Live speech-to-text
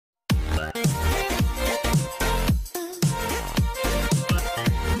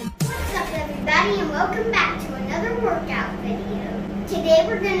welcome back to another workout video. Today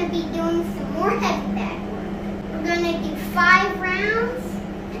we're going to be doing some more heavy bag work. We're going to do 5 rounds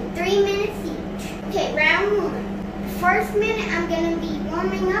and 3 minutes each. Okay, round 1. The first minute I'm going to be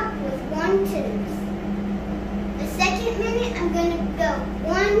warming up with 1-2s. The second minute I'm going to go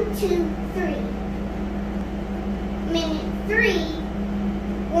 1, 2, 3. Minute 3,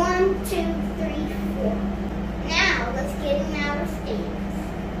 1, 2, 3, 4. Now let's get in our stance.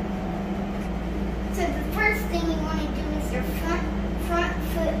 So the first thing you want to do is your front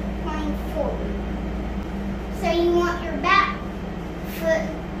foot pointing forward. So you want your back foot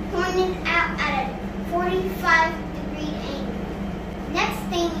pointed out at a 45-degree angle. Next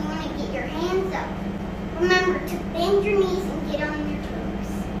thing you want to get your hands up. Remember to bend your knees and get on your toes.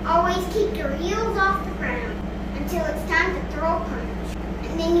 Always keep your heels off the ground until it's time to throw a punch.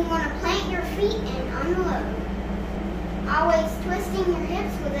 And then you want to plant your feet and unload. Always twisting your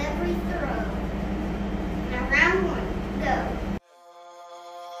hips with every throw. Now round 1, go.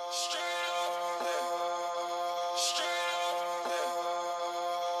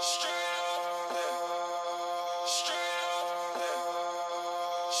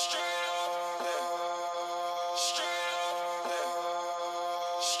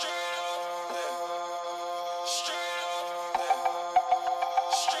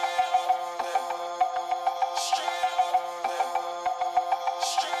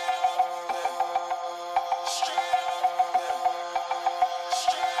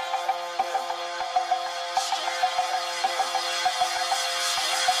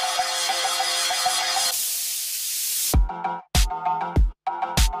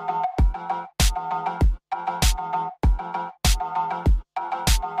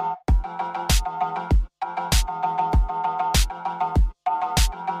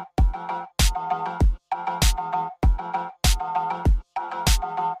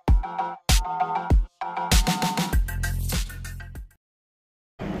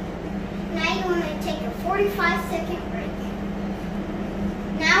 Now you want to take a 45-second break.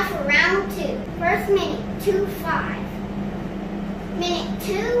 Now for round 2. First minute, 2, 5. Minute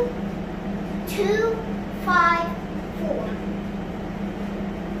 2, 2, 5, 4.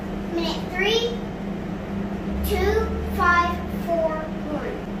 Minute 3, 2, 5, 4,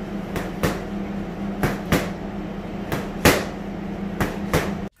 1.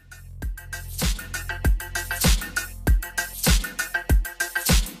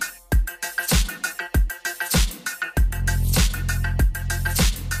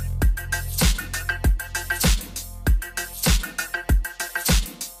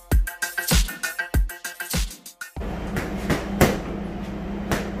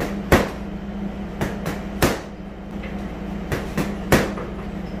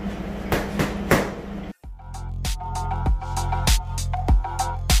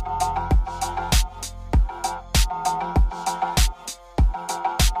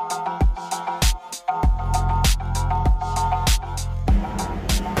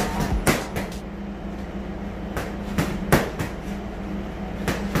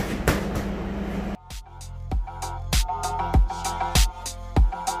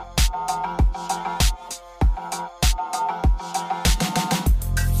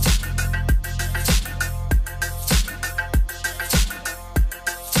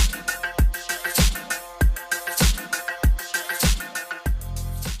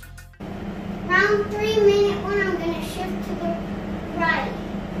 Round 3, minute 1, I'm going to shift to the right.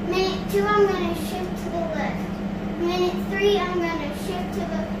 Minute 2, I'm going to shift to the left. Minute 3, I'm going to shift to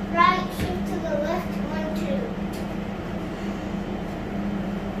the right, shift to the left, 1, 2.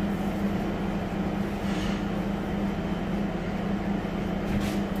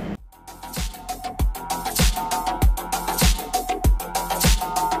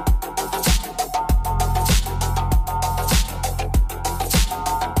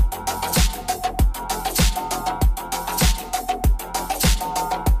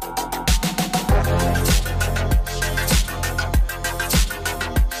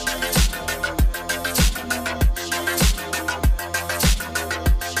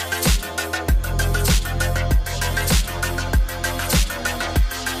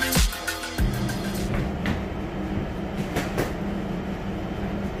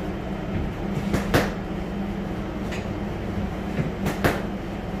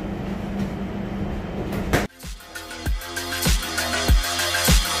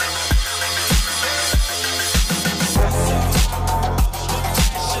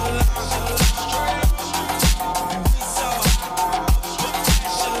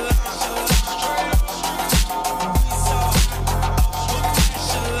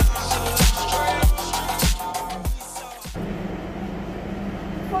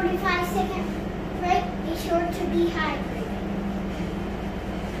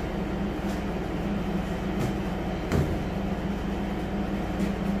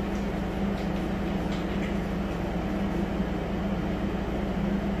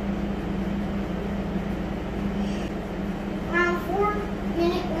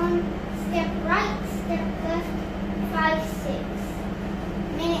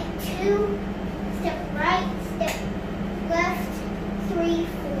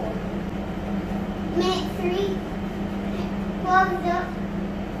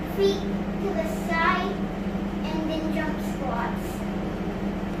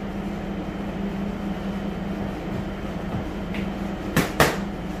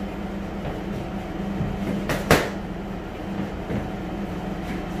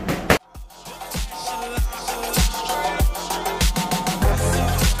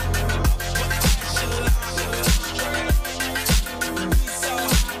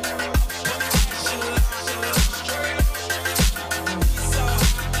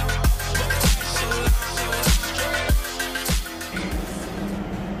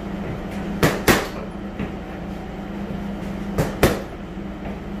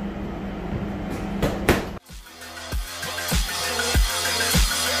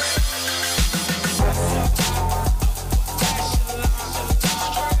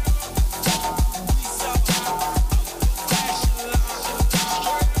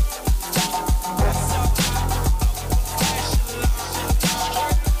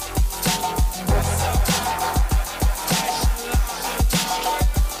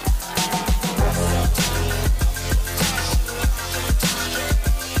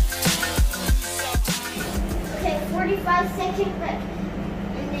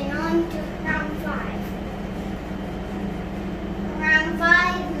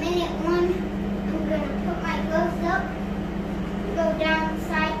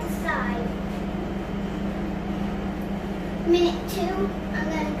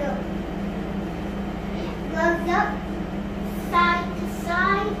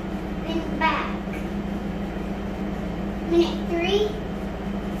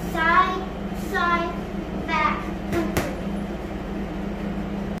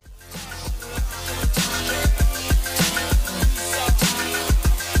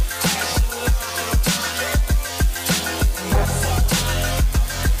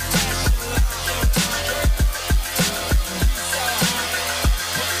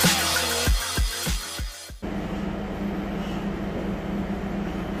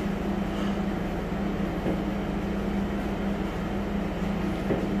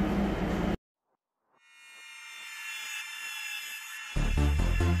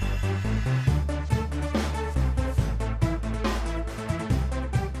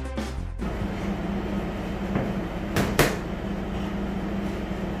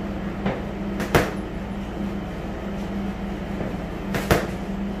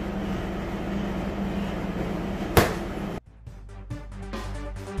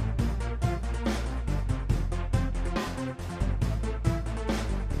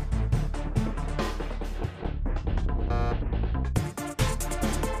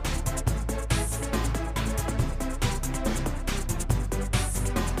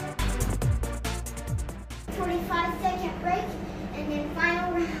 45-second break, and then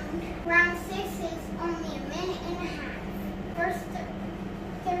final round. Round 6 is only a minute and a half. First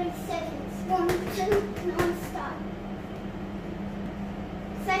 30 seconds, 1, 2, non-stop.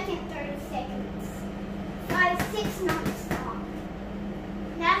 Second 30 seconds, 5, 6, non-stop.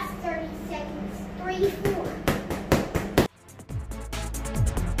 Last 30 seconds, 3, 4.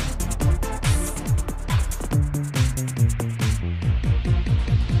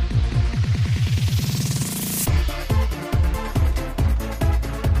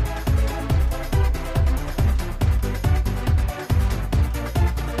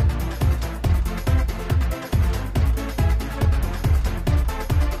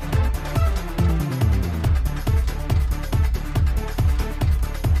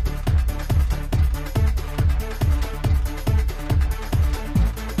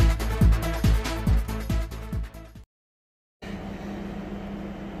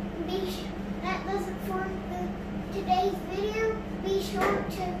 That does it for today's video. Be sure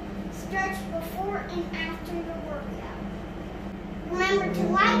to stretch before and after the workout. Remember to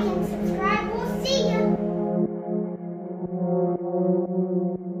like and subscribe. We'll see you.